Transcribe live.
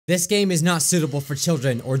This game is not suitable for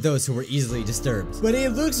children or those who are easily disturbed. But it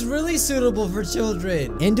looks really suitable for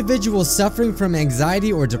children. Individuals suffering from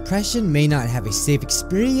anxiety or depression may not have a safe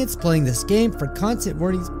experience playing this game. For content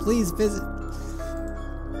warnings, please visit.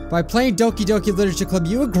 By playing Doki Doki Literature Club,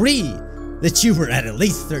 you agree that you were at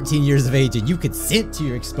least 13 years of age and you consent to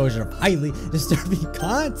your exposure of highly disturbing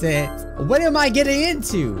content. What am I getting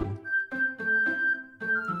into?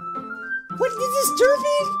 What is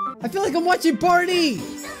disturbing? I feel like I'm watching Barney.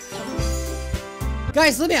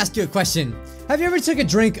 Guys, let me ask you a question. Have you ever took a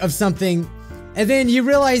drink of something and then you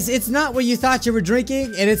realize it's not what you thought you were drinking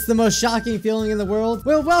and it's the most shocking feeling in the world?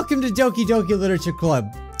 Well, welcome to Doki Doki Literature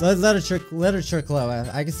Club. Literature Club.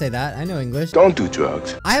 I can say that. I know English. Don't do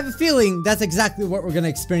drugs. I have a feeling that's exactly what we're gonna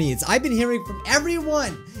experience. I've been hearing from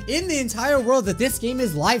everyone in the entire world that this game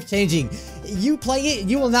is life-changing. You play it,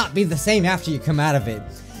 you will not be the same after you come out of it.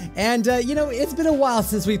 And you know, it's been a while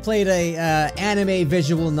since we played a anime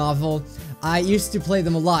visual novel. I used to play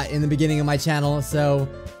them a lot in the beginning of my channel, so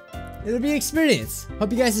it'll be an experience.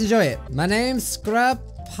 Hope you guys enjoy it. My name's Scrub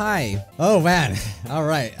Pie. Oh man,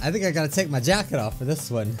 alright. I think I gotta take my jacket off for this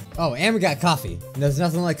one. Oh, and we got coffee. There's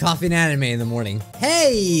nothing like coffee and anime in the morning.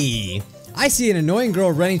 Hey! I see an annoying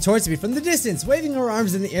girl running towards me from the distance, waving her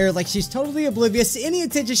arms in the air like she's totally oblivious to any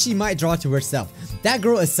attention she might draw to herself. That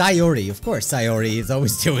girl is Sayori. Of course, Sayori is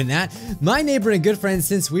always doing that. My neighbor and good friend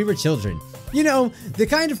since we were children. You know, the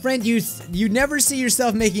kind of friend you never see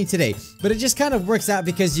yourself making today, but it just kind of works out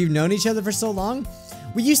because you've known each other for so long.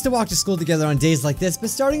 We used to walk to school together on days like this, but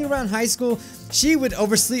starting around high school, she would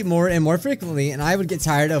oversleep more and more frequently, and I would get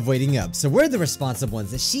tired of waiting up. So we're the responsible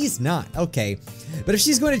ones, and she's not. Okay. But if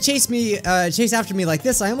she's going to chase after me like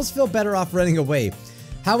this, I almost feel better off running away.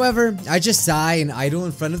 However, I just sigh and idle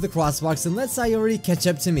in front of the crosswalks and let Sayori catch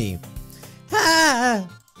up to me. Ha!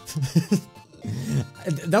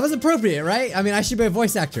 That was appropriate, right? I mean, I should be a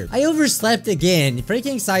voice actor. I overslept again.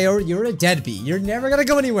 Freaking Sayori, you're a deadbeat. You're never gonna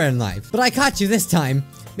go anywhere in life. But I caught you this time.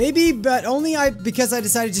 Maybe, but only because I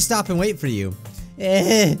decided to stop and wait for you.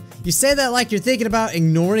 You say that like you're thinking about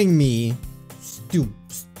ignoring me. Stupid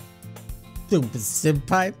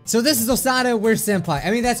senpai. So this is Osada, we're senpai.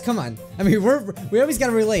 I mean, come on. I mean, we always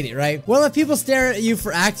gotta relate it, right? Well, if people stare at you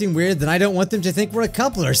for acting weird, then I don't want them to think we're a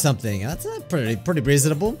couple or something. That's pretty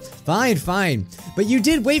reasonable. Fine. But you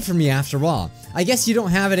did wait for me after all. I guess you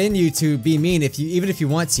don't have it in you to be mean even if you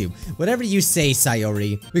want to. Whatever you say,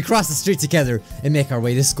 Sayori. We cross the street together and make our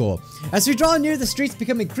way to school. As we draw near, the streets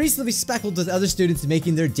become increasingly speckled with other students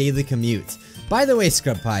making their daily commute. By the way,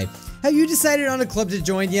 Scrub Pie, have you decided on a club to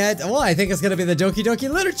join yet? Well, I think it's gonna be the Doki Doki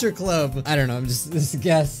Literature Club. I don't know, this is a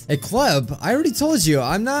guess. A club? I already told you,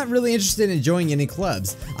 I'm not really interested in joining any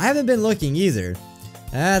clubs. I haven't been looking either.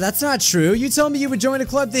 That's not true. You told me you would join a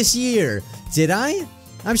club this year. Did I?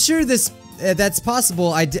 I'm sure that's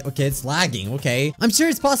possible. I did. Okay, it's lagging. Okay. I'm sure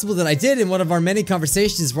it's possible that I did in one of our many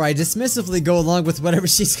conversations where I dismissively go along with whatever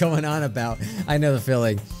she's going on about. I know the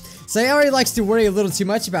feeling. Sayori likes to worry a little too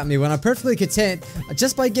much about me when I'm perfectly content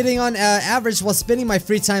just by getting on average while spending my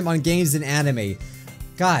free time on games and anime.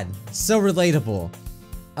 God, so relatable.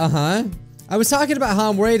 Uh-huh. I was talking about how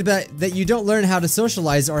I'm worried about that you don't learn how to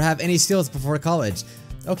socialize or have any skills before college.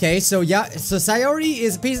 Okay, so yeah, so Sayori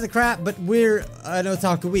is a piece of crap, but we're an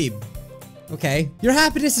otaku weeb. Okay. Your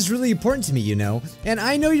happiness is really important to me, you know. And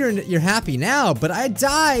I know you're happy now, but I'd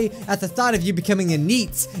die at the thought of you becoming a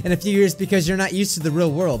NEET in a few years because you're not used to the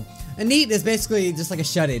real world. A NEET is basically just like a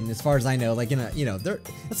shut-in, as far as I know. Like, you know,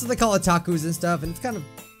 that's what they call otakus and stuff, and it's kind of,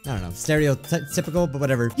 I don't know, stereotypical, but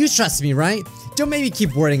whatever. You trust me, right? Don't make me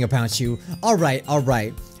keep worrying about you. Alright.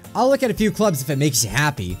 I'll look at a few clubs if it makes you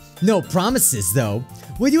happy. No promises, though.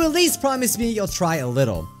 Will you at least promise me you'll try a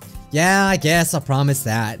little? Yeah, I guess I'll promise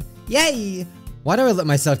that. Yay! Why do I let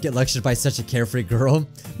myself get lectured by such a carefree girl?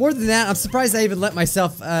 More than that, I'm surprised I even let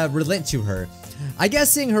myself relent to her. I guess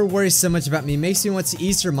seeing her worry so much about me makes me want to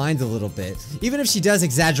ease her mind a little bit, even if she does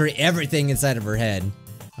exaggerate everything inside of her head.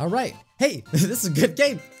 Alright. Hey, this is a good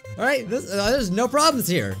game. Alright, there's no problems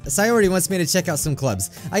here. Sayori wants me to check out some clubs.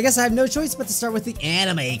 I guess I have no choice but to start with the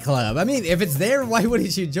anime club. I mean, if it's there, why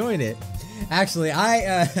wouldn't you join it? Actually,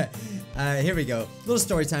 here we go. Little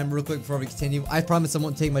story time real quick before we continue. I promise I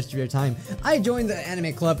won't take much of your time. I joined the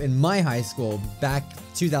anime club in my high school back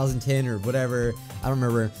 2010 or whatever. I don't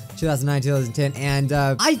remember. 2009, 2010. And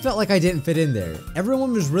I felt like I didn't fit in there.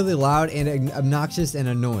 Everyone was really loud and obnoxious and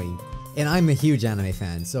annoying. And I'm a huge anime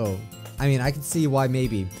fan, so I mean, I can see why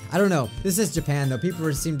maybe. I don't know. This is Japan though.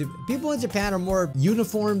 People in Japan are more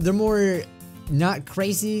uniform. They're more not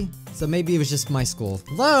crazy, so maybe it was just my school.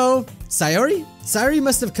 Hello? Sayori? Sayori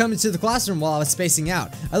must have come into the classroom while I was spacing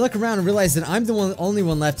out. I look around and realize that I'm the only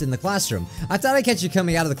one left in the classroom. I thought I'd catch you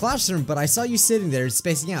coming out of the classroom, but I saw you sitting there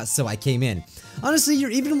spacing out, so I came in. Honestly, you're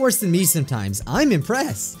even worse than me sometimes. I'm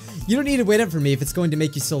impressed. You don't need to wait up for me if it's going to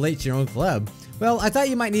make you so late to your own club. Well, I thought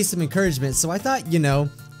you might need some encouragement, so I thought, you know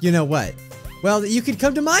what? Well, you could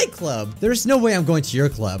come to my club. There's no way I'm going to your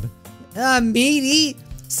club. Meaty?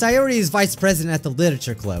 Sayori is vice president at the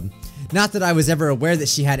literature club. Not that I was ever aware that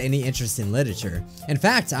she had any interest in literature. In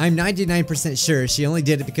fact, I'm 99% sure she only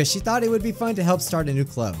did it because she thought it would be fun to help start a new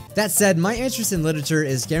club. That said, my interest in literature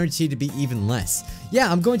is guaranteed to be even less.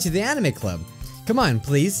 Yeah, I'm going to the anime club. Come on,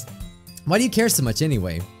 please. Why do you care so much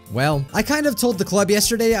anyway? Well, I kind of told the club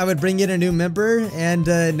yesterday I would bring in a new member, and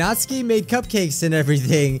Natsuki made cupcakes and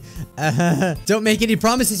everything. Don't make any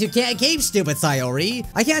promises you can't keep, stupid Sayori.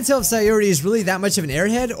 I can't tell if Sayori is really that much of an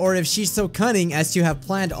airhead or if she's so cunning as to have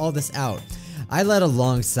planned all this out. I let a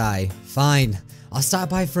long sigh. Fine. I'll stop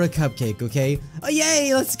by for a cupcake, okay? Oh,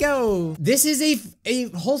 yay, let's go. This is a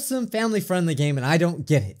wholesome, family-friendly game, and I don't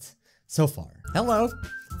get it so far. Hello.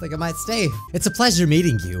 Think I might stay. It's a pleasure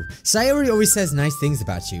meeting you. Sayori always says nice things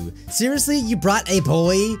about you. Seriously, you brought a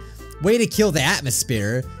boy? Way to kill the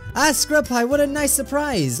atmosphere. Ah, Scrub Pie, what a nice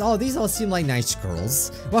surprise. Oh, these all seem like nice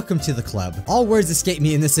girls. Welcome to the club. All words escape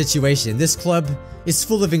me in this situation. This club is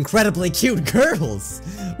full of incredibly cute girls.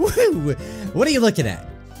 Woo! What are you looking at?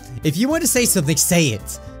 If you want to say something, say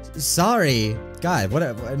it. Sorry. God, what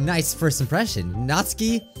a nice first impression.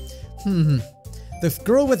 Natsuki? The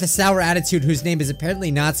girl with the sour attitude whose name is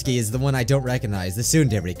apparently Natsuki is the one I don't recognize, the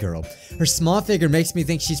tsundere girl. Her small figure makes me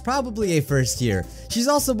think she's probably a first year. She's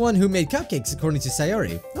also one who made cupcakes according to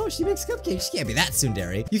Sayori. Oh, she makes cupcakes, she can't be that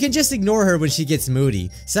tsundere. You can just ignore her when she gets moody.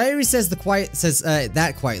 Sayori says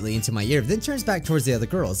that quietly into my ear, then turns back towards the other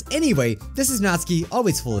girls. Anyway, this is Natsuki,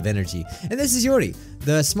 always full of energy. And this is Yuri,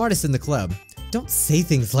 the smartest in the club. Don't say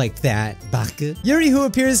things like that, Baka. Yuri, who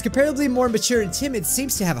appears comparably more mature and timid,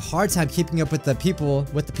 seems to have a hard time keeping up with the people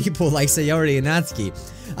like Sayori and Natsuki.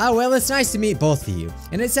 Ah, well, it's nice to meet both of you.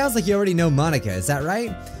 And it sounds like you already know Monica, is that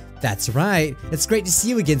right? That's right. It's great to see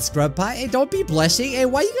you again, Scrub Pie. Hey, don't be blushing. Hey,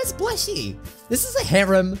 why are you guys blushing? This is a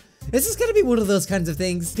harem. This is gonna be one of those kinds of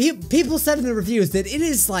things. People said in the reviews that it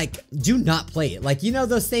is like, do not play it. Like, you know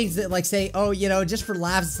those things that like say, oh, you know, just for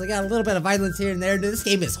laughs, it's like got a little bit of violence here and there. This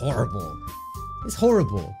game is horrible. It's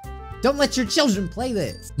horrible. Don't let your children play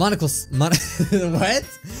this. Monocles. What?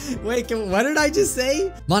 Wait, what did I just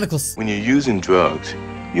say? Monocles. When you're using drugs,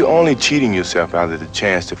 you're only cheating yourself out of the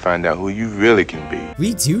chance to find out who you really can be.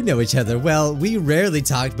 We do know each other. Well, we rarely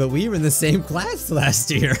talked, but we were in the same class last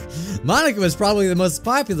year. Monica was probably the most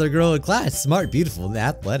popular girl in class. Smart, beautiful, and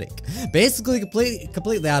athletic. Basically,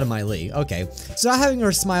 completely out of my league. Okay, so having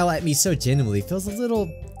her smile at me so genuinely feels a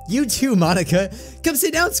little... You too, Monica. Come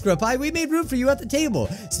sit down, Scrub Pie. We made room for you at the table,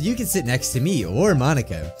 so you can sit next to me or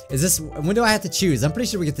Monica. When do I have to choose? I'm pretty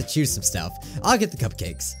sure we get to choose some stuff. I'll get the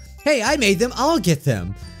cupcakes. Hey, I made them. I'll get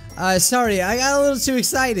them. Sorry, I got a little too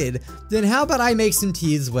excited. Then how about I make some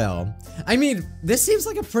tea as well? I mean, this seems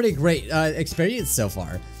like a pretty great experience so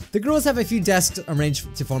far. The girls have a few desks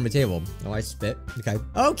arranged to form a table. Oh, I spit. Okay.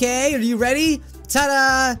 Okay, are you ready?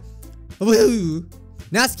 Ta-da! Woo!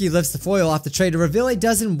 Natsuki lifts the foil off the tray to reveal a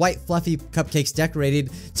dozen white fluffy cupcakes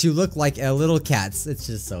decorated to look like little cats. It's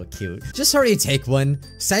just so cute. Just hurry and take one.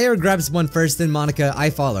 Sayori grabs one first, then Monica, I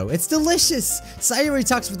follow. It's delicious! Sayori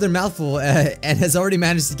talks with her mouth full and has already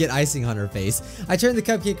managed to get icing on her face. I turn the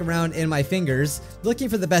cupcake around in my fingers, looking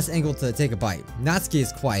for the best angle to take a bite. Natsuki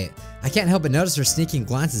is quiet. I can't help but notice her sneaking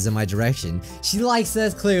glances in my direction. She likes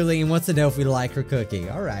us clearly and wants to know if we like her cooking.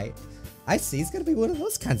 Alright. I see, it's gonna be one of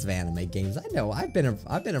those kinds of anime games. I know, I've been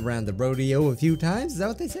around the rodeo a few times. Is that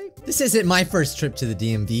what they say? This isn't my first trip to the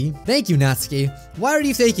DMV. Thank you, Natsuki. Why are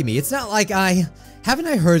you thanking me? It's not like haven't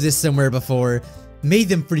I heard this somewhere before? Made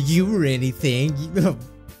them for you or anything.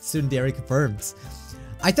 Tsundere confirms.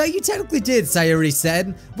 I thought you technically did, Sayori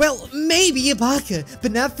said. Well, maybe, Ibaka,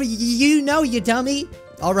 but not for you, know you dummy.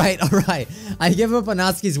 Alright. I give up on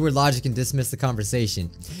Natsuki's weird logic and dismiss the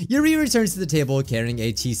conversation. Yuri returns to the table carrying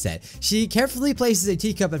a tea set. She carefully places a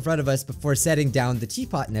teacup in front of us before setting down the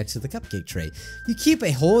teapot next to the cupcake tray. You keep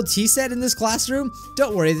a whole tea set in this classroom?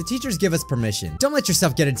 Don't worry, the teachers give us permission. Don't let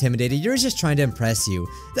yourself get intimidated, Yuri's just trying to impress you.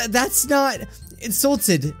 That's not...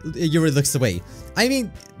 Insulted, Yuri looks away. I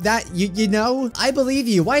mean, you know, I believe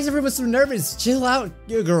you. Why is everyone so nervous? Chill out,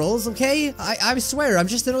 you girls, okay? I swear, I'm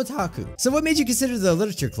just an otaku. So what made you consider the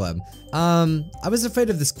literature club? I was afraid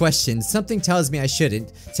of this question. Something tells me I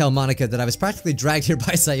shouldn't tell Monica that I was practically dragged here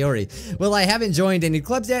by Sayori. Well, I haven't joined any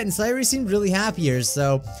clubs yet, and Sayori seemed really happy here,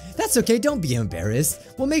 so that's okay. Don't be embarrassed.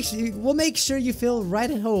 We'll make sure you feel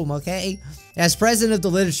right at home, okay? As president of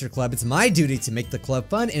the literature club, it's my duty to make the club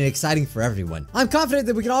fun and exciting for everyone. I'm confident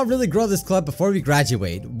that we can all really grow this club before we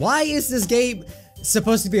graduate. Why is this game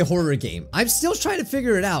supposed to be a horror game? I'm still trying to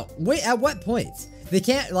figure it out. Wait, at what point? They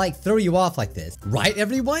can't like throw you off like this, right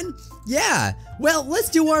everyone? Yeah, well, let's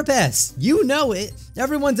do our best. You know it.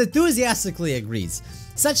 Everyone's enthusiastically agrees.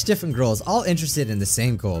 Such different girls, all interested in the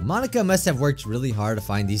same goal. Monica must have worked really hard to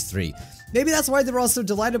find these three. Maybe that's why they were all so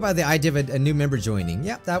delighted by the idea of a new member joining.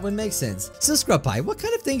 Yep, that would make sense. So Scrub Pie, what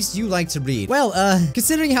kind of things do you like to read? Well,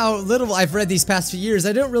 considering how little I've read these past few years,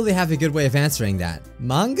 I don't really have a good way of answering that.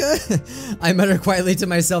 Manga? I mutter quietly to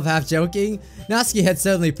myself, half joking. Natsuki head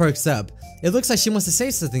suddenly perks up. It looks like she wants to say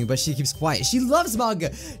something, but she keeps quiet. She loves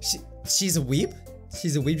manga. She's a weeb?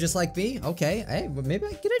 She's a weeb just like me? Okay, hey, well, maybe I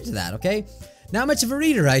can get into that, okay? Not much of a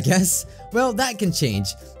reader, I guess. Well, that can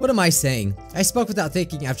change. What am I saying? I spoke without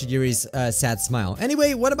thinking after Yuri's sad smile.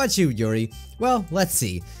 Anyway, what about you, Yuri? Well, let's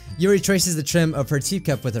see. Yuri traces the trim of her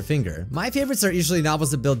teacup with her finger. My favorites are usually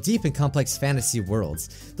novels that build deep and complex fantasy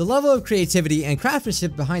worlds. The level of creativity and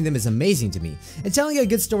craftsmanship behind them is amazing to me, and telling a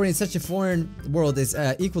good story in such a foreign world is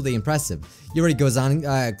equally impressive. Yuri goes on,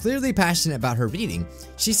 clearly passionate about her reading.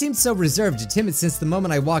 She seems so reserved and timid since the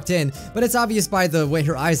moment I walked in, but it's obvious by the way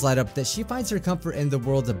her eyes light up that she finds her comfort in the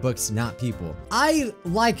world of books, not people. I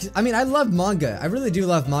love manga. I really do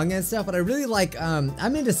love manga and stuff, but I really like,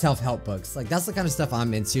 I'm into self-help books. Like, that's the kind of stuff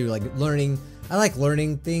I'm into, like learning. I like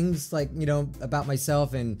learning things, like, you know, about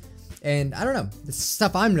myself and I don't know, it's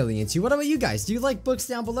stuff I'm really into. What about you guys? Do you like books?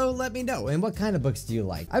 Down below, let me know. And what kind of books do you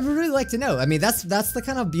like? I would really like to know. I mean, that's the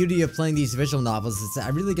kind of beauty of playing these visual novels, is that I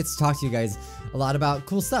really get to talk to you guys a lot about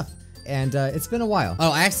cool stuff. And it's been a while.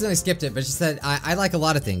 Oh, I accidentally skipped it, but she said I like a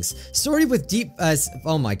lot of things. Story with deep,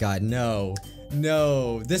 oh my god, no.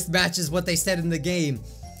 This matches what they said in the game.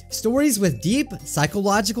 Stories with deep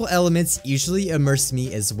psychological elements usually immerse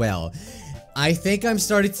me as well. I think I'm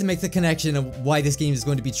starting to make the connection of why this game is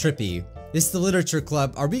going to be trippy. This is the literature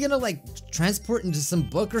club. Are we gonna like transport into some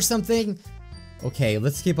book or something? Okay,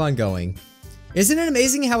 let's keep on going. Isn't it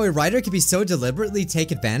amazing how a writer can be so deliberately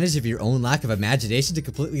take advantage of your own lack of imagination to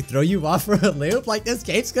completely throw you off for a loop like this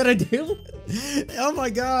game's gonna do? Oh my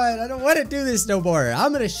god, I don't want to do this no more.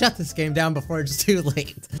 I'm gonna shut this game down before it's too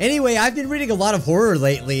late. Anyway, I've been reading a lot of horror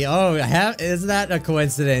lately. Oh, isn't that a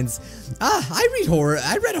coincidence? I read horror.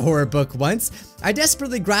 I read a horror book once. I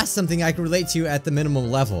desperately grasped something I could relate to at the minimum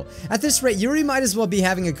level. At this rate, Yuri might as well be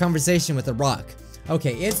having a conversation with a rock.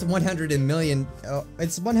 Okay, it's 110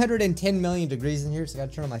 million degrees in here, so I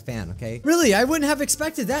gotta turn on my fan, okay? Really, I wouldn't have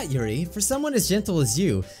expected that, Yuri. For someone as gentle as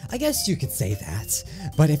you, I guess you could say that.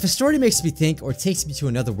 But if a story makes me think or takes me to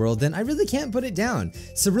another world, then I really can't put it down.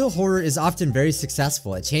 Surreal horror is often very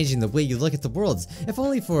successful at changing the way you look at the worlds, if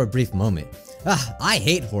only for a brief moment. I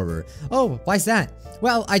hate horror. Oh, why's that?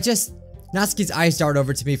 Well, Natsuki's eyes dart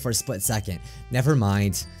over to me for a split second. Never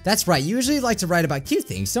mind. That's right, you usually like to write about cute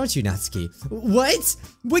things, don't you, Natsuki? What?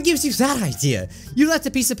 What gives you that idea? You left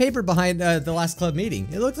a piece of paper behind the last club meeting.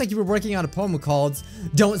 It looked like you were working on a poem called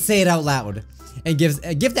Don't Say It Out Loud. And give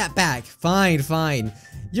that back. Fine.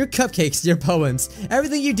 Your cupcakes, your poems,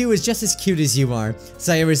 everything you do is just as cute as you are.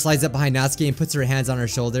 Sayori slides up behind Natsuki and puts her hands on her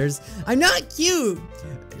shoulders. I'm not cute!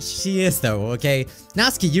 She is though, okay?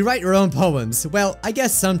 Natsuki, you write your own poems. Well, I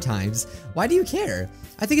guess sometimes. Why do you care?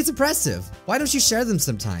 I think it's impressive. Why don't you share them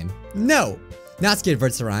sometime? No! Natsuki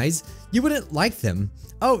averts her eyes. You wouldn't like them.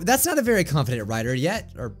 Oh, that's not a very confident writer yet,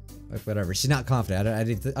 or whatever, she's not confident. I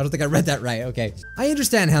don't think I read that right. Okay. I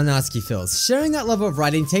understand how Natsuki feels. Sharing that level of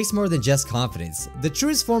writing takes more than just confidence. The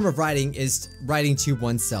truest form of writing is writing to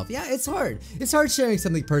oneself. Yeah, it's hard. It's hard sharing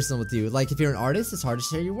something personal with you. Like if you're an artist, it's hard to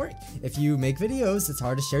share your work. If you make videos, it's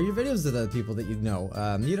hard to share your videos with other people that you know,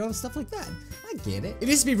 stuff like that. I get it. It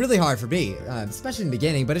used to be really hard for me, especially in the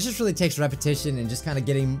beginning, but it just really takes repetition and just kind of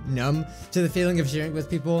getting numb to the feeling of sharing with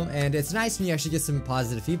people, and it's nice when you actually get some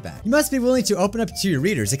positive feedback. You must be willing to open up to your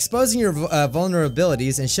readers, exposing your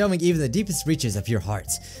vulnerabilities and showing even the deepest reaches of your heart.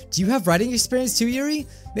 Do you have writing experience too, Yuri?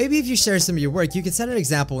 Maybe if you share some of your work, you can set an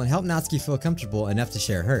example and help Natsuki feel comfortable enough to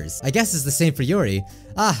share hers. I guess it's the same for Yuri.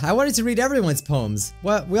 I wanted to read everyone's poems.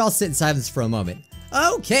 Well, we all sit in silence for a moment.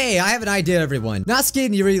 Okay, I have an idea, everyone. Natsuki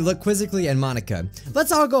and Yuri look quizzically at Monica.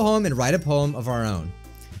 Let's all go home and write a poem of our own.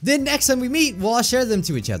 Then next time we meet, we'll all share them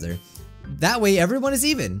to each other. That way everyone is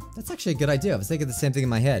even. That's actually a good idea. I was thinking the same thing in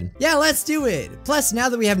my head. Yeah, let's do it. Plus, now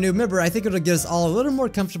that we have a new member, I think it'll get us all a little more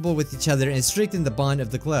comfortable with each other and strengthen the bond of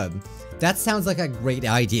the club. That sounds like a great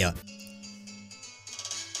idea.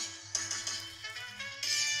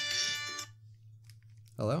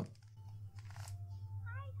 Hello?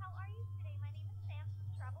 Hi, how are you today? My name is Sam from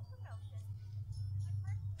Travel Promotions.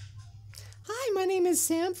 Hi, my name is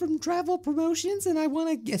Sam from Travel Promotions, and I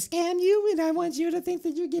want to scam you, and I want you to think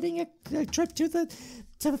that you're getting a trip to the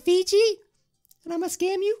Fiji, and I'm gonna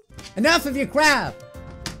scam you. Enough of your crap!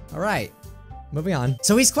 Alright, moving on.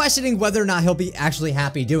 So he's questioning whether or not he'll be actually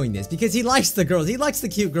happy doing this, because he likes the girls, he likes the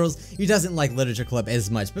cute girls, he doesn't like literature club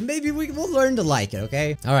as much, but maybe we'll learn to like it,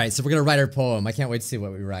 okay? Alright, so we're gonna write our poem. I can't wait to see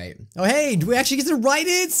what we write. Oh hey, do we actually get to write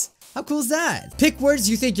it? How cool is that? Pick words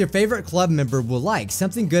you think your favorite club member will like.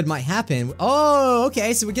 Something good might happen. Oh,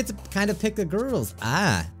 okay, so we get to kind of pick the girls.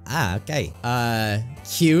 Okay.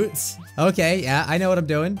 Cute. Okay, yeah, I know what I'm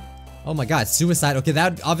doing. Oh my god, suicide. Okay,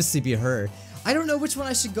 that would obviously be her. I don't know which one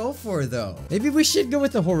I should go for, though. Maybe we should go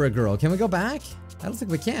with the horror girl. Can we go back? I don't think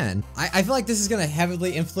we can. I feel like this is gonna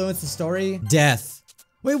heavily influence the story. Death.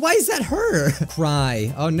 Wait, why is that her?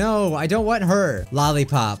 Cry. Oh no, I don't want her.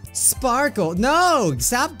 Lollipop. Sparkle. No,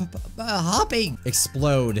 stop hopping.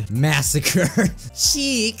 Explode. Massacre.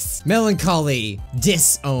 Cheeks. Melancholy.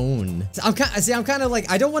 Disown. So I'm kind of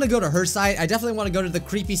like, I don't want to go to her side. I definitely want to go to the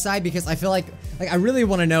creepy side because I feel like I really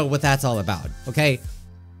want to know what that's all about. Okay.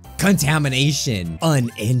 Contamination.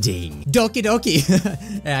 Unending. Doki Doki.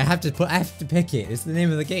 I have to pick it. It's the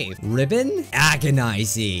name of the game. Ribbon.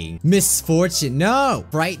 Agonizing. Misfortune. No.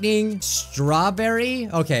 Frightening. Strawberry.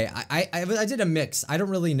 Okay, I did a mix. I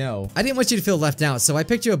don't really know. I didn't want you to feel left out, so I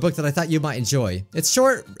picked you a book that I thought you might enjoy. It's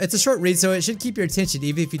short. It's a short read, so it should keep your attention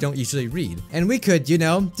even if you don't usually read. And we could, you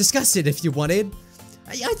know, discuss it if you wanted.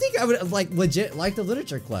 I think I would like legit like the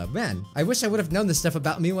literature club. Man, I wish I would have known this stuff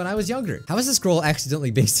about me when I was younger. How is this girl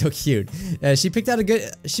accidentally being so cute? She picked out a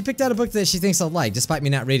book that she thinks I'll like, despite me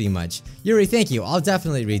not reading much. Yuri, thank you. I'll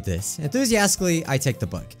definitely read this. Enthusiastically, I take the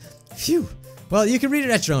book. Phew. Well, you can read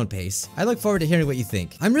it at your own pace. I look forward to hearing what you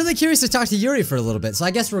think. I'm really curious to talk to Yuri for a little bit, so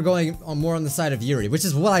I guess we're going more on the side of Yuri, which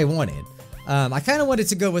is what I wanted. I kind of wanted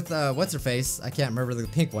to go with, what's her face? I can't remember the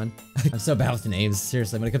pink one. I'm so bad with the names,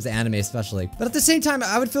 seriously, when it comes to anime especially. But at the same time,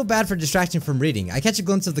 I would feel bad for distracting from reading. I catch a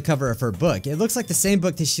glimpse of the cover of her book. It looks like the same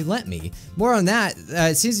book that she lent me. More on that,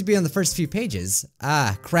 it seems to be on the first few pages.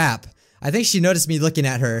 Ah, crap. I think she noticed me looking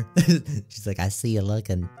at her. She's like, I see you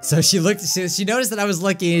looking. So she noticed that I was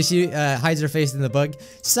looking and she hides her face in the book.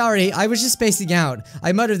 Sorry, I was just spacing out.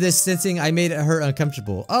 I muttered this, sensing I made her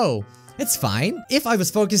uncomfortable. Oh. It's fine. If I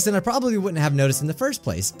was focused, then I probably wouldn't have noticed in the first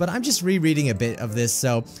place, but I'm just rereading a bit of this,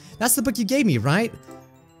 so that's the book you gave me, right?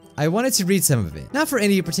 I wanted to read some of it. Not for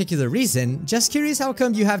any particular reason, just curious how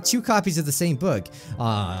come you have 2 copies of the same book.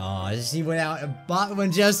 Aw, she went out and bought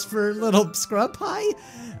one just for little scrub pie?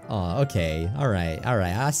 Aw, okay, alright,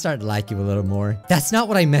 I started to like you a little more. That's not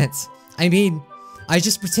what I meant. I mean, I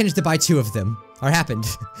just pretended to buy 2 of them. Or happened.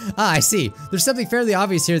 I see. There's something fairly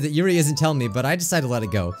obvious here that Yuri isn't telling me, but I decided to let it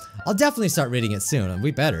go. I'll definitely start reading it soon, and we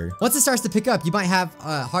better. Once it starts to pick up, you might have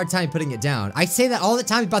a hard time putting it down. I say that all the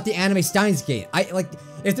time about the anime Steins Gate.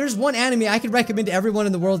 If there's one anime I could recommend to everyone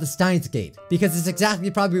in the world, it's Steins Gate, because it's exactly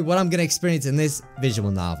probably what I'm gonna experience in this visual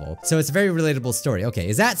novel. So it's a very relatable story. Okay,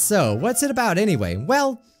 is that so? What's it about anyway?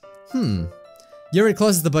 Well, Yuri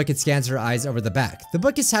closes the book and scans her eyes over the back. The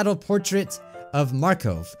book is titled Portrait of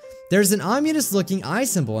Markov. There's an ominous looking eye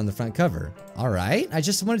symbol on the front cover. Alright, I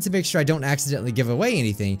just wanted to make sure I don't accidentally give away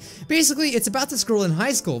anything. Basically, it's about this girl in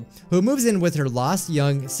high school who moves in with her lost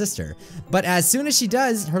young sister. But as soon as she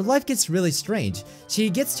does, her life gets really strange. She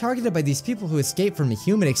gets targeted by these people who escaped from a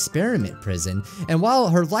human experiment prison, and while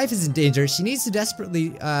her life is in danger, she needs to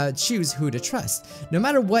desperately choose who to trust. No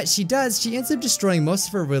matter what she does, she ends up destroying most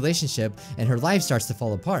of her relationship, and her life starts to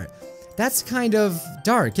fall apart. That's kind of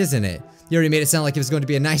dark, isn't it? You already made it sound like it was going to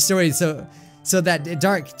be a nice story, so that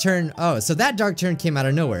dark turn came out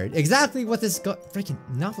of nowhere. Exactly what this freaking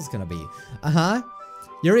novel's gonna be.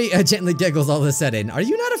 Yuri gently giggles all of a sudden. Are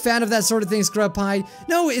you not a fan of that sort of thing, Scrub Pie?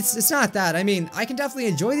 No, it's not that. I mean, I can definitely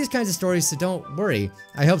enjoy these kinds of stories, so don't worry.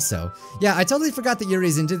 I hope so. Yeah, I totally forgot that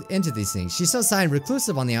Yuri's into these things. She's so shy and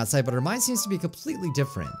reclusive on the outside, but her mind seems to be completely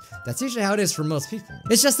different. That's usually how it is for most people.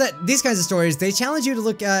 It's just that these kinds of stories, they challenge you to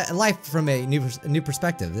look at life from a new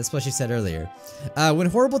perspective. That's what she said earlier. When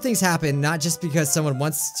horrible things happen, not just because someone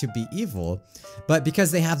wants to be evil, but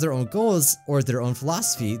because they have their own goals or their own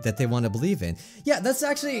philosophy that they want to believe in. Yeah, that's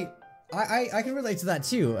actually, I can relate to that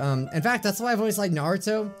too. In fact, that's why I've always liked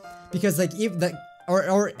Naruto, because like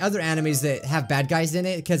or other animes that have bad guys in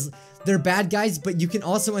it, because they're bad guys, but you can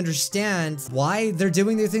also understand why they're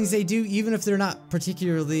doing the things they do, even if they're not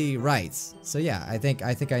particularly right. So yeah, I think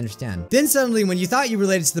I understand. Then suddenly, when you thought you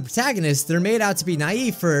related to the protagonist, they're made out to be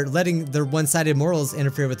naive for letting their one-sided morals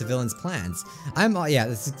interfere with the villain's plans. Yeah,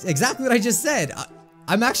 that's exactly what I just said.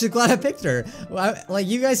 I'm actually glad I picked her. Like,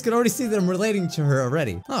 you guys could already see that I'm relating to her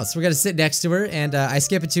already. Oh, so we're gonna sit next to her, and I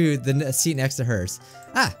skip it to the seat next to hers.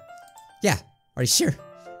 Ah, yeah, are you sure?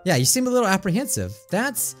 Yeah, you seem a little apprehensive.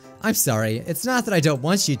 I'm sorry, it's not that I don't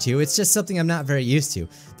want you to, it's just something I'm not very used to.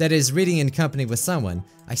 That is, reading in company with someone.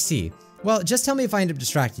 I see. Well, just tell me if I end up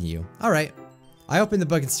distracting you. Alright. I open the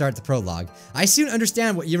book and start the prologue. I soon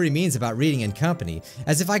understand what Yuri means about reading in company,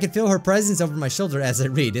 as if I could feel her presence over my shoulder as I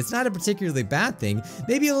read. It's not a particularly bad thing,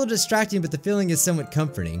 maybe a little distracting, but the feeling is somewhat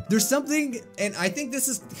comforting. There's something, and I think this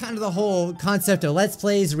is kind of the whole concept of Let's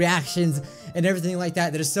Plays, reactions, and everything like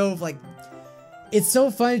that is so, like, it's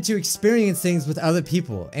so fun to experience things with other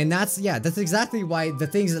people, and that's exactly why the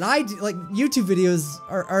things that I do, like YouTube videos,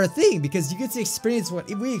 are a thing, because you get to experience what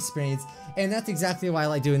we experience, and that's exactly why I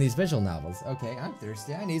like doing these visual novels. Okay, I'm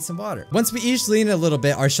thirsty, I need some water. Once we each lean a little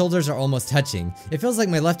bit, our shoulders are almost touching. It feels like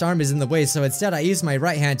my left arm is in the way, so instead I use my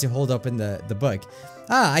right hand to hold open the book.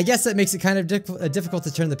 Ah, I guess that makes it kind of difficult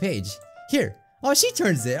to turn the page. Here. Oh, she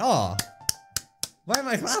turns it. Oh. Why am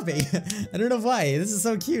I clapping? I don't know why. This is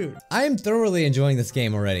so cute. I am thoroughly enjoying this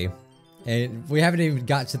game already. And we haven't even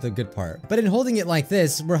got to the good part. But in holding it like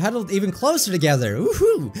this, we're huddled even closer together.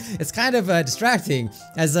 Woohoo! It's kind of distracting,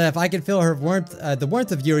 as if I could feel her warmth, the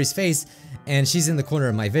warmth of Yuri's face, and she's in the corner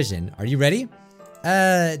of my vision. Are you ready?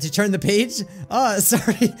 To turn the page? Oh,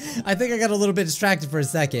 sorry. I think I got a little bit distracted for a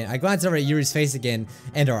second. I glance over at Yuri's face again,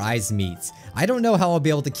 and our eyes meet. I don't know how I'll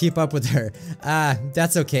be able to keep up with her.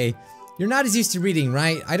 That's okay. You're not as used to reading,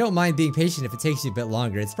 right? I don't mind being patient if it takes you a bit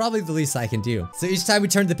longer. It's probably the least I can do. So each time we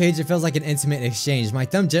turn the page, it feels like an intimate exchange. My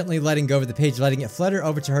thumb gently letting go of the page, letting it flutter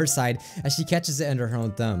over to her side as she catches it under her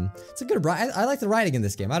own thumb. It's a good writing. I like the writing in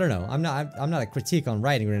this game. I don't know. I'm not a critique on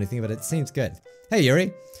writing or anything, but it seems good. Hey,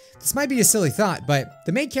 Yuri. This might be a silly thought, but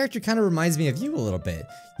the main character kind of reminds me of you a little bit.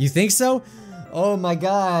 You think so? Oh my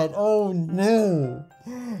god. Oh no.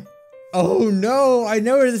 Oh no. I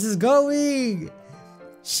know where this is going.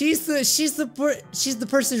 She's the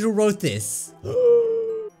person who wrote this.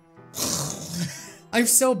 I'm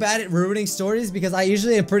so bad at ruining stories because I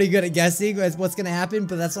usually am pretty good at guessing what's gonna happen,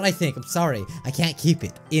 but that's what I think. I'm sorry. I can't keep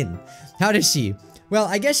it in. How does she? Well,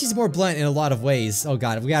 I guess she's more blunt in a lot of ways. Oh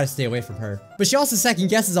god, we gotta stay away from her. But she also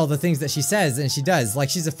second guesses all the things that she says, and she does.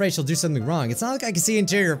 Like, she's afraid she'll do something wrong. It's not like I can see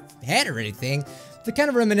into your head or anything. They're kind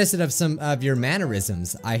of reminiscent of some of your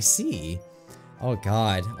mannerisms. I see. Oh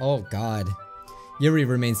god. Oh god. Yuri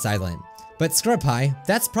remains silent. But Scrub Pie,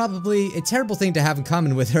 that's probably a terrible thing to have in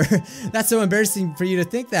common with her. That's so embarrassing for you to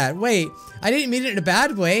think that. Wait, I didn't mean it in a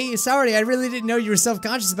bad way. Sorry, I really didn't know you were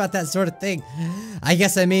self-conscious about that sort of thing. I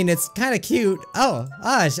guess I mean, it's kind of cute. Oh,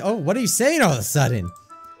 gosh. Oh, what are you saying all of a sudden?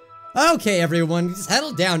 Okay, everyone, just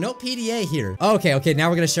settle down. No PDA here. Okay,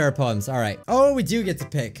 now we're gonna share our poems. All right. Oh, we do get to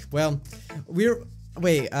pick. Well,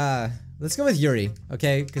 let's go with Yuri,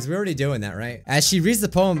 okay? Because we're already doing that, right? As she reads the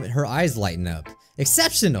poem, her eyes lighten up.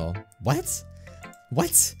 Exceptional. What?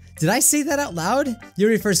 What? Did I say that out loud?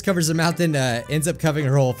 Yuri first covers her mouth and ends up covering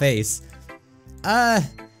her whole face.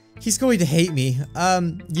 He's going to hate me.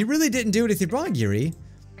 You really didn't do anything wrong, Yuri.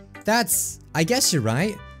 I guess you're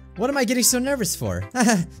right. What am I getting so nervous for?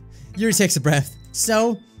 Yuri takes a breath.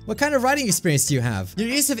 So, what kind of writing experience do you have? Your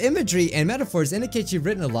use of imagery and metaphors indicates you've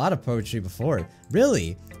written a lot of poetry before.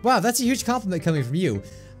 Really? Wow, that's a huge compliment coming from you.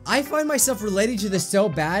 I find myself relating to this so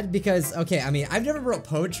bad because, okay, I mean, I've never wrote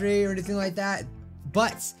poetry or anything like that,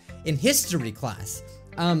 but in history class,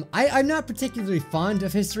 I'm not particularly fond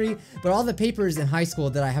of history, but all the papers in high school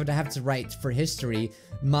that I have to write for history,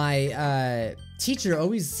 my teacher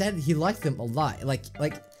always said he liked them a lot. Like,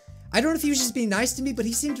 I don't know if he was just being nice to me, but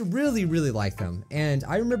he seemed to really, really like them. And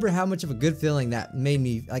I remember how much of a good feeling that made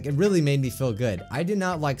me, like, it really made me feel good. I did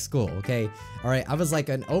not like school, okay? All right, I was like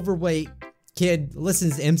an overweight kid,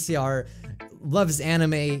 listens to MCR, loves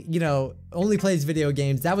anime, you know, only plays video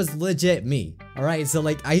games. That was legit me. All right, so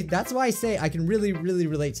like, that's why I say I can really, really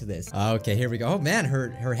relate to this. Okay, here we go. Oh man,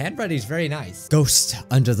 her handwriting is very nice. Ghost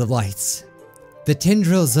under the lights. The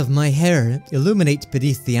tendrils of my hair illuminate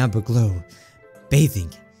beneath the amber glow.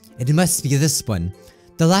 Bathing. It must be this one.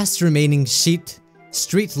 The last remaining street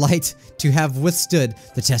light to have withstood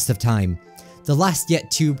the test of time. The last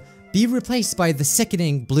yet to be replaced by the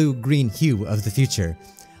sickening blue-green hue of the future.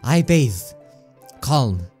 I bathe.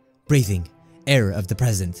 Calm, breathing, air of the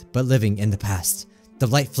present, but living in the past. The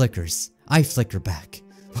light flickers. I flicker back.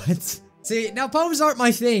 What? See, now poems aren't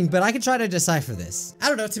my thing, but I can try to decipher this. I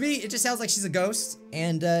don't know, to me, it just sounds like she's a ghost,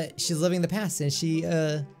 and she's living in the past, and she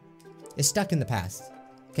is stuck in the past.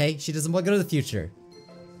 Okay, she doesn't want to go to the future.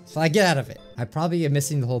 So I get out of it. I probably am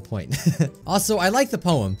missing the whole point. Also, I like the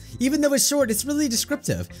poem. Even though it's short, it's really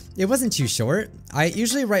descriptive. It wasn't too short. I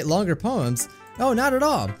usually write longer poems. Oh, not at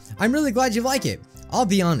all. I'm really glad you like it. I'll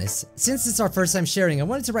be honest, since it's our first time sharing, I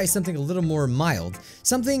wanted to write something a little more mild.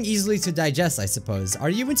 Something easily to digest, I suppose. Are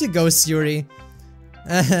you into ghosts, Yuri?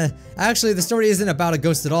 Actually, the story isn't about a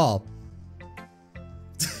ghost at all.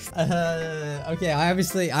 Okay, I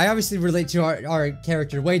obviously relate to our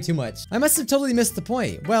character way too much. I must have totally missed the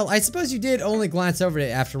point. Well, I suppose you did only glance over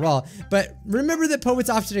it after all, but remember that poets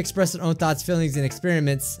often express their own thoughts, feelings, and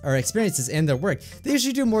experiences in their work. They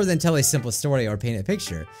usually do more than tell a simple story or paint a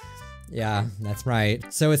picture. Yeah, that's right.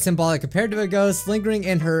 So it's symbolic compared to a ghost lingering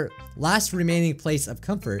in her last remaining place of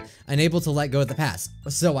comfort, unable to let go of the past.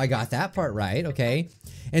 So I got that part right, okay.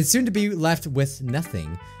 And soon to be left with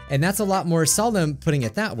nothing. And that's a lot more solemn putting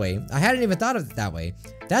it that way. I hadn't even thought of it that way.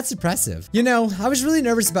 That's impressive. You know, I was really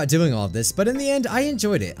nervous about doing all of this, but in the end, I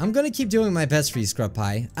enjoyed it. I'm gonna keep doing my best for you, Scrub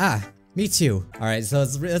Pie. Ah, me too. All right, so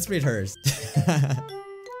let's read hers.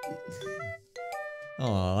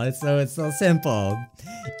 Oh, it's so simple.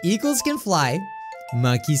 Eagles can fly,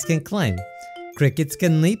 monkeys can climb, crickets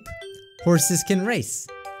can leap, horses can race,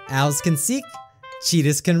 owls can seek,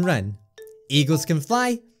 cheetahs can run, eagles can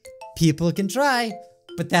fly, people can try,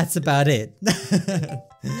 but that's about it.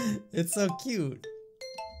 It's so cute.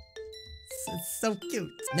 It's so cute.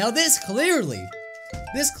 Now this clearly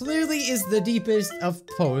is the deepest of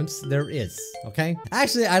poems there is, okay?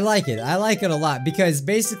 Actually, I like it. I like it a lot because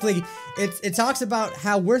basically it talks about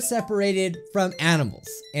how we're separated from animals.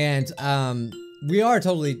 And we are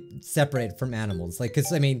totally separated from animals. Like,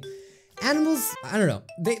 cause I mean, animals, I don't know.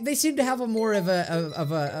 They seem to have a more of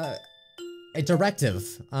a directive,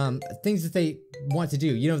 things that they want to do.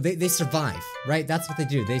 You know, they survive, right? That's what they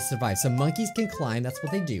do. They survive. So monkeys can climb, that's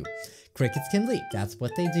what they do. Crickets can leap, that's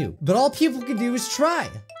what they do. But all people can do is try.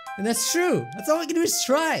 And that's true. That's all we can do is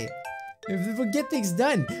try. If we get things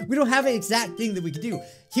done, we don't have an exact thing that we can do.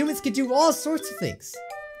 Humans can do all sorts of things.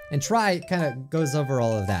 And try kind of goes over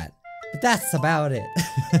all of that. But that's about it.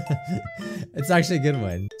 It's actually a good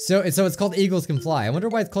one. So it's called Eagles Can Fly. I wonder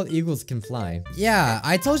why it's called Eagles Can Fly. Yeah,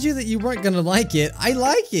 I told you that you weren't gonna like it. I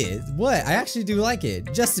like it. What? I actually do like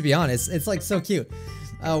it. Just to be honest, it's like so cute.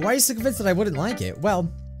 Why are you so convinced that I wouldn't like it?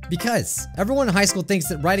 Well, because everyone in high school thinks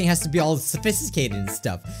that writing has to be all sophisticated and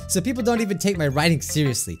stuff, so people don't even take my writing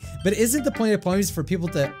seriously. But isn't the point of poems for people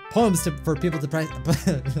to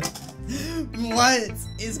What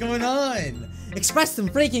is going on? Express them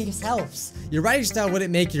freaking selves. Your writing style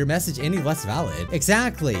wouldn't make your message any less valid.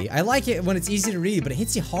 Exactly. I like it when it's easy to read, but it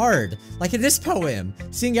hits you hard. Like in this poem.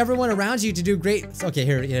 Seeing everyone around you to do great... Okay,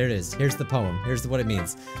 here it is. Here's the poem. Here's what it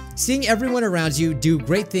means. Seeing everyone around you do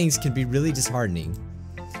great things can be really disheartening.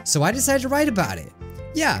 So I decided to write about it.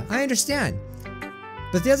 Yeah, I understand.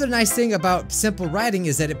 But the other nice thing about simple writing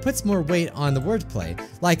is that it puts more weight on the wordplay.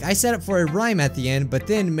 Like, I set it for a rhyme at the end, but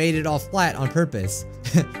then made it all flat on purpose.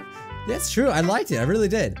 That's true, I liked it, I really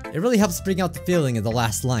did. It really helps bring out the feeling in the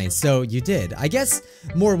last line, so you did. I guess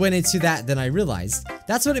more went into that than I realized.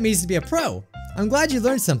 That's what it means to be a pro. I'm glad you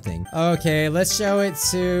learned something. Okay, let's show it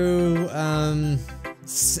to,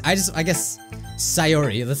 I guess,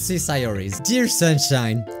 Sayori. Let's see Sayori's. Dear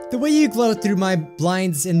Sunshine, the way you glow through my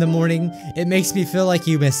blinds in the morning, it makes me feel like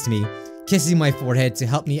you missed me. Kissing my forehead to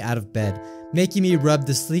help me out of bed, making me rub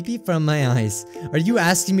the sleepy from my eyes. Are you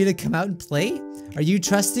asking me to come out and play? Are you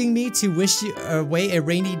trusting me to wish you away a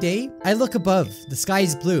rainy day? I look above, the sky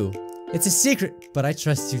is blue. It's a secret, but I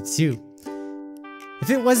trust you too. If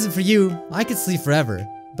it wasn't for you, I could sleep forever.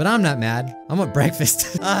 But I'm not mad. I want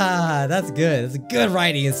breakfast. Ah, that's good. That's good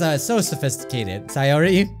writing. It's so sophisticated.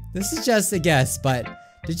 Sayori, this is just a guess, but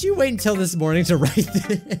did you wait until this morning to write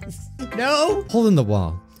this? No? Hole in the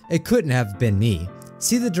wall. It couldn't have been me.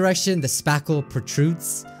 See the direction the spackle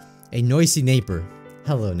protrudes? A noisy neighbor.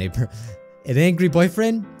 Hello, neighbor. An angry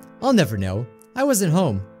boyfriend? I'll never know. I wasn't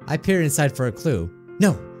home. I peered inside for a clue.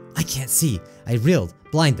 No, I can't see. I reeled,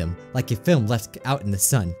 blind them, like a film left out in the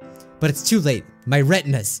sun. But it's too late. My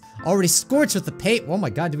retinas already scorched with the paint. Oh my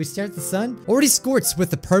god, did we stare at the sun? Already scorched with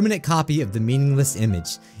the permanent copy of the meaningless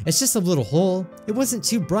image. It's just a little hole. It wasn't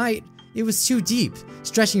too bright. It was too deep,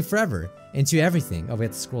 stretching forever into everything. Oh, we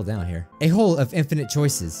have to scroll down here. A hole of infinite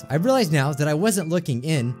choices. I realize now that I wasn't looking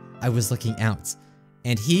in, I was looking out.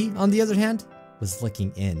 And he, on the other hand, was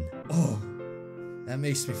looking in. Oh, that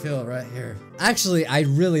makes me feel right here. Actually, I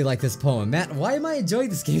really like this poem. Matt, why am I enjoying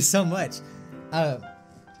this game so much?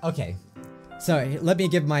 Okay. So let me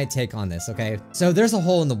give my take on this, okay? So there's a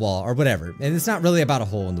hole in the wall or whatever, and it's not really about a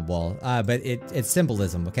hole in the wall, but it's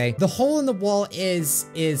symbolism, okay? The hole in the wall is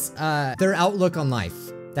their outlook on life.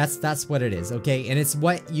 That's what it is, okay? And it's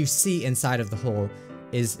what you see inside of the hole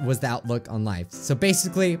was the outlook on life. So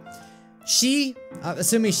basically, she,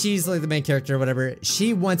 assuming she's like the main character or whatever,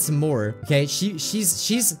 she wants more, okay?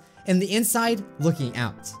 She's in the inside looking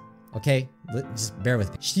out, okay? Just bear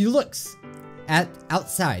with me. She looks at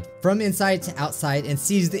outside, from inside to outside, and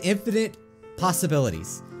sees the infinite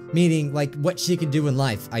possibilities, meaning like what she can do in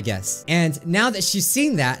life, I guess. And now that she's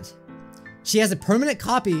seen that, she has a permanent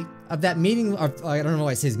copy of that meaning, or I don't know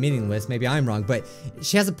why it says meaningless, maybe I'm wrong, but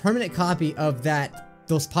she has a permanent copy of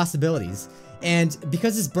those possibilities. And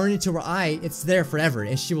because it's burned into her eye, it's there forever,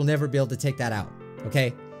 and she will never be able to take that out,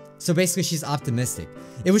 okay? So basically, she's optimistic.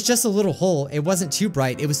 It was just a little hole. It wasn't too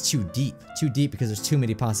bright. It was too deep because there's too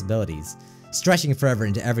many possibilities. Stretching forever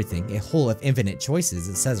into everything, a hole of infinite choices,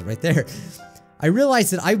 it says it right there. I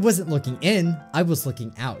realized that I wasn't looking in, I was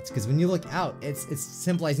looking out, because when you look out, it's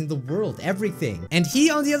symbolizing the world, everything. And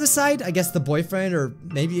he, on the other side, I guess the boyfriend, or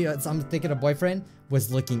maybe I'm thinking a boyfriend,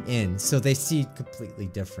 was looking in, so they see completely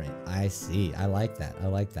different. I see, I like that, I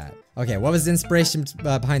like that. Okay, what was the inspiration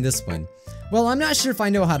behind this one? Well, I'm not sure if I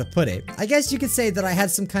know how to put it. I guess you could say that I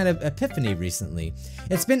had some kind of epiphany recently.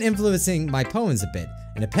 It's been influencing my poems a bit.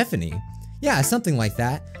 An epiphany? Yeah, something like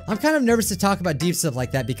that. I'm kind of nervous to talk about deep stuff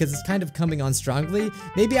like that because it's kind of coming on strongly.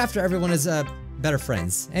 Maybe after everyone is better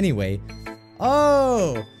friends. Anyway.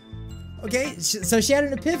 Oh! Okay, so she had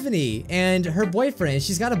an epiphany, and her boyfriend,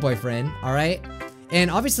 she's got a boyfriend, alright? And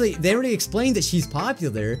obviously, they already explained that she's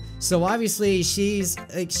popular, so obviously she's,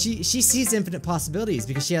 like, she sees infinite possibilities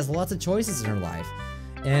because she has lots of choices in her life.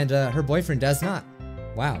 And her boyfriend does not.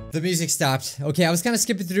 Wow. The music stopped. Okay, I was kind of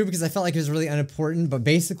skipping through because I felt like it was really unimportant, but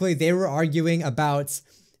basically they were arguing about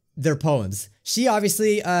their poems. She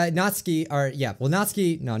obviously, Natsuki,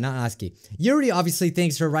 no, not Natsuki. Yuri obviously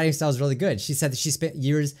thinks her writing style is really good. She said that she spent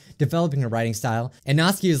years developing her writing style, and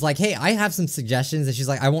Natsuki was like, hey, I have some suggestions, and she's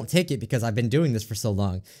like, I won't take it because I've been doing this for so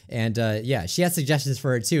long. And yeah, she had suggestions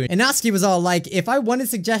for her too. And Natsuki was all like, if I wanted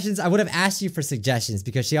suggestions, I would have asked you for suggestions,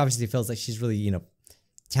 because she obviously feels like she's really, you know,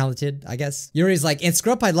 talented, I guess. Yuri's like, and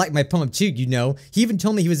Scrub Pie liked my poem too, you know. He even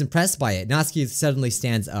told me he was impressed by it. Natsuki suddenly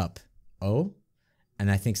stands up. Oh? And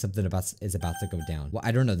I think something is about to go down. Well,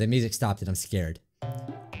 I don't know. The music stopped and I'm scared.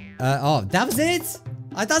 Oh, that was it?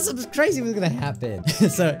 I thought something crazy was gonna happen.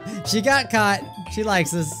 So, she got caught. She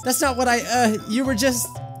likes us. That's not what you were just...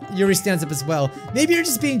 Yuri stands up as well. Maybe you're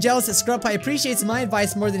just being jealous that Scrub Pie appreciates my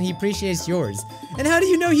advice more than he appreciates yours. And how do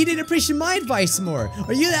you know he didn't appreciate my advice more?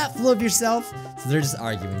 Are you that full of yourself? So they're just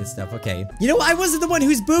arguing and stuff, okay. You know, I wasn't the one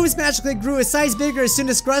whose boobs magically grew a size bigger as soon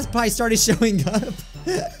as Scrub Pie started showing up.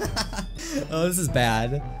 Oh, this is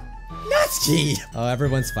bad. Natsuki! Oh,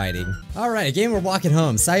 everyone's fighting. Alright, again, we're walking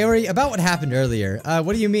home. Sayori, about what happened earlier.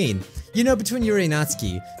 What do you mean? You know, between Yuri and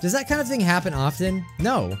Natsuki, does that kind of thing happen often?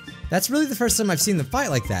 No. That's really the first time I've seen them fight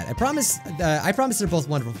like that. I promise they're both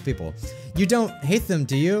wonderful people. You don't hate them,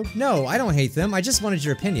 do you? No, I don't hate them. I just wanted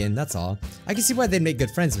your opinion, that's all. I can see why they'd make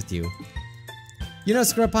good friends with you. You know,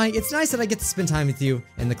 Scrub Pie, it's nice that I get to spend time with you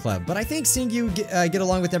in the club, but I think seeing you get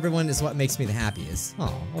along with everyone is what makes me the happiest.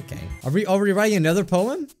 Oh, okay. Are we writing another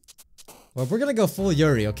poem? Well, we're gonna go full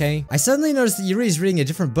Yuri, okay? I suddenly noticed that Yuri is reading a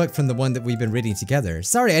different book from the one that we've been reading together.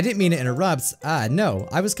 Sorry, I didn't mean to interrupt. No,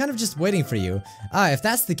 I was kind of just waiting for you. If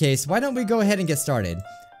that's the case, why don't we go ahead and get started?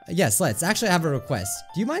 Yes, let's. Actually, I have a request.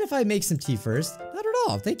 Do you mind if I make some tea first? Not at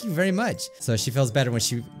all, thank you very much. So she feels better when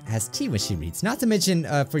she has tea when she reads. Not to mention,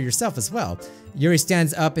 for yourself as well. Yuri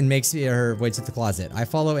stands up and makes her way to the closet. I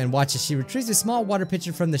follow and watch as she retrieves a small water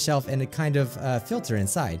pitcher from the shelf and a kind of filter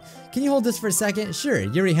inside. Can you hold this for a second? Sure.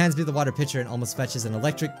 Yuri hands me the water pitcher and almost fetches an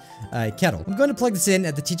electric kettle. I'm going to plug this in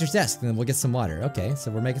at the teacher's desk and then we'll get some water. Okay, so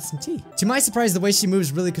we're making some tea. To my surprise, the way she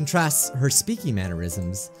moves really contrasts her speaking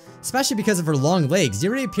mannerisms. Especially because of her long legs.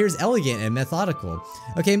 Yuri appears elegant and methodical.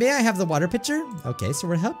 Okay, may I have the water pitcher? Okay, so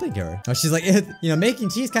we're helping her. Oh, she's like, you know, making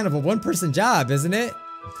tea is kind of a one-person job, isn't it?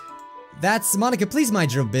 That's Monica, please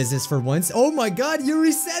mind your own business for once. Oh my god,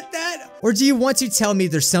 Yuri said that! Or do you want to tell me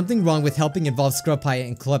there's something wrong with helping involve Scrub Pie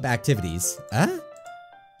in club activities? Huh?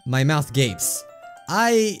 My mouth gapes.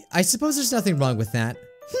 I suppose there's nothing wrong with that.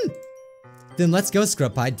 Then let's go,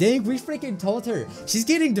 Scrub Pie. Dang, we freaking told her. She's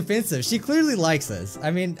getting defensive. She clearly likes us.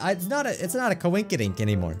 I mean, it's not a coinkydink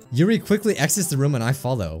anymore. Yuri quickly exits the room and I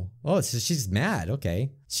follow. Oh, so she's mad.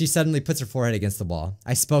 Okay. She suddenly puts her forehead against the wall.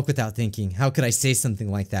 I spoke without thinking. How could I say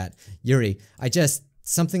something like that? Yuri,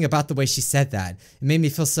 something about the way she said that. It made me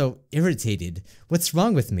feel so irritated. What's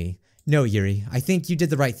wrong with me? No, Yuri, I think you did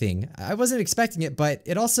the right thing. I wasn't expecting it, but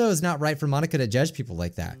it also is not right for Monica to judge people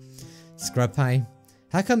like that. Scrub Pie,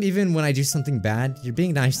 how come even when I do something bad, you're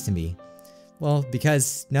being nice to me? Well,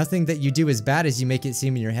 because nothing that you do is bad as you make it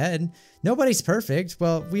seem in your head. Nobody's perfect.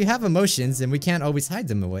 Well, we have emotions and we can't always hide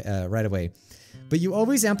them right away. But you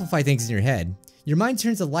always amplify things in your head. Your mind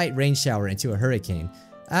turns a light rain shower into a hurricane.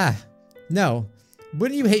 Ah, no.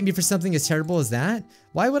 Wouldn't you hate me for something as terrible as that?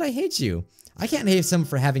 Why would I hate you? I can't hate someone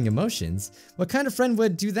for having emotions. What kind of friend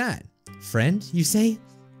would do that? Friend, you say?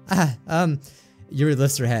 Yuri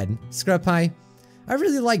lifts her head. Scrub Pie, I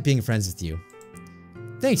really like being friends with you.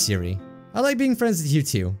 Thanks, Yuri. I like being friends with you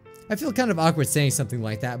too. I feel kind of awkward saying something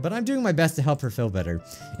like that, but I'm doing my best to help her feel better.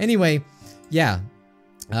 Anyway, yeah.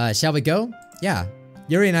 Shall we go? Yeah.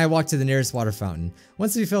 Yuri and I walked to the nearest water fountain.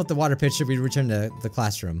 Once we filled the water pitcher, we returned to the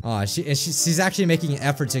classroom. Aw, she's actually making an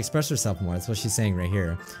effort to express herself more. That's what she's saying right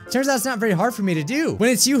here. Turns out it's not very hard for me to do when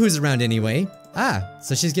it's you who's around anyway. Ah,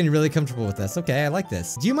 so she's getting really comfortable with us. Okay, I like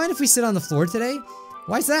this. Do you mind if we sit on the floor today?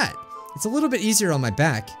 Why's that? It's a little bit easier on my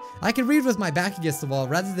back. I can read with my back against the wall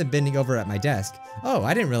rather than bending over at my desk. Oh,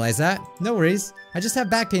 I didn't realize that. No worries. I just have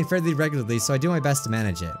back pain fairly regularly, so I do my best to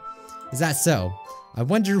manage it. Is that so? I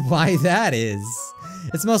wonder why that is.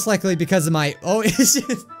 It's most likely because of my— oh, it's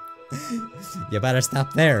just— you better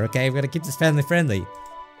stop there, okay? We're gonna keep this family friendly.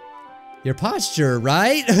 Your posture,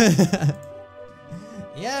 right?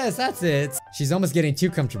 Yes, that's it. She's almost getting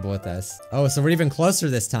too comfortable with us. Oh, so we're even closer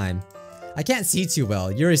this time. I can't see too well.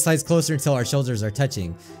 Yuri slides closer until our shoulders are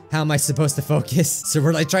touching. How am I supposed to focus? So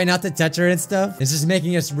we're like trying not to touch her and stuff? It's just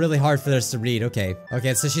making it really hard for us to read. Okay.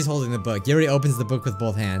 Okay, so she's holding the book. Yuri opens the book with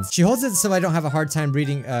both hands. She holds it so I don't have a hard time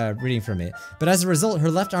reading from it. But as a result, her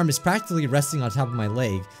left arm is practically resting on top of my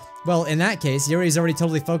leg. Well, in that case, Yuri's already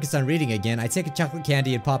totally focused on reading again. I take a chocolate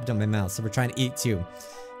candy and pop it on my mouth, so we're trying to eat too.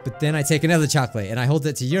 But then I take another chocolate and I hold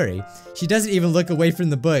it to Yuri. She doesn't even look away from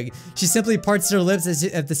the book. She simply parts her lips as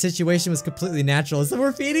if the situation was completely natural. So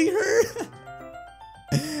we're feeding her.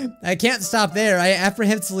 I can't stop there. I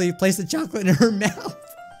apprehensively place the chocolate in her mouth.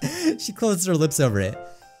 She closes her lips over it.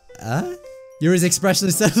 Yuri's expression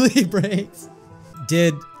suddenly breaks.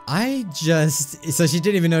 Did I just— so she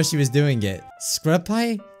didn't even know she was doing it. Scrub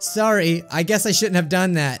Pie? Sorry, I guess I shouldn't have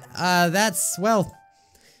done that. That's— well—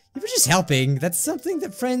 you were just helping. That's something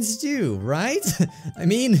that friends do, right? I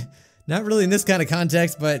mean, not really in this kind of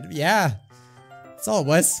context, but yeah. That's all it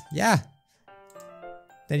was. Yeah.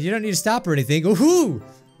 Then you don't need to stop or anything. Woohoo!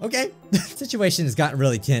 Okay. The situation has gotten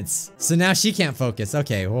really tense. So now she can't focus.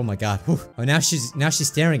 Okay. Oh my god. Whew. Oh, now she's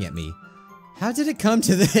staring at me. How did it come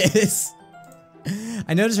to this?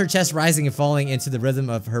 I noticed her chest rising and falling into the rhythm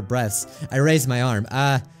of her breaths. I raised my arm.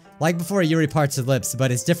 Like before, Yuri parts her lips,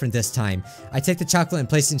 but it's different this time. I take the chocolate and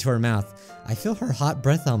place it into her mouth. I feel her hot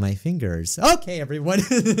breath on my fingers. Okay, everyone.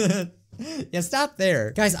 Yeah, stop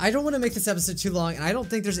there. Guys, I don't want to make this episode too long, and I don't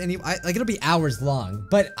think there's any— like, it'll be hours long.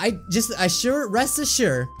 But rest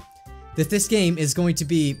assured that this game is going to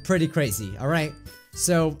be pretty crazy, alright?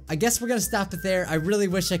 So, I guess we're gonna stop it there. I really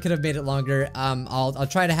wish I could have made it longer. I'll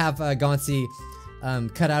try to have Gonsi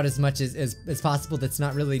cut out as much as possible that's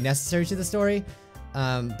not really necessary to the story.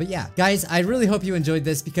 But yeah, guys, I really hope you enjoyed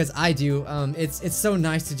this because I do. It's so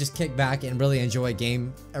nice to just kick back and really enjoy a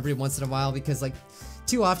game every once in a while because, like,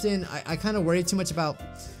 too often I kind of worry too much about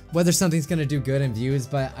whether something's gonna do good in views,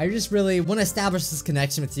 but I just really want to establish this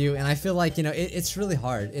connection with you, and I feel like, you know, it's really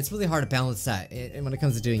hard. It's really hard to balance that when it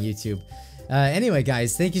comes to doing YouTube. Anyway,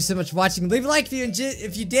 guys, thank you so much for watching. Leave a like if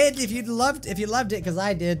you loved it, because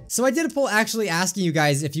I did. So I did a poll actually asking you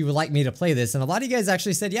guys if you would like me to play this, and a lot of you guys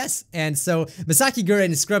actually said yes. And so Masaki Gura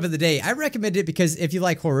and Scrub of the Day, I recommend it because if you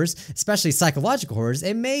like horrors, especially psychological horrors,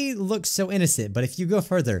 it may look so innocent, but if you go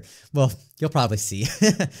further, well, you'll probably see.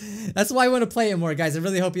 That's why I want to play it more, guys. I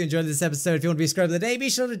really hope you enjoyed this episode. If you want to be Scrub of the Day, be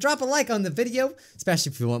sure to drop a like on the video,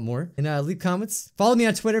 especially if you want more, and leave comments. Follow me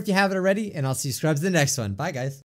on Twitter if you haven't already, and I'll see you Scrubs in the next one. Bye, guys.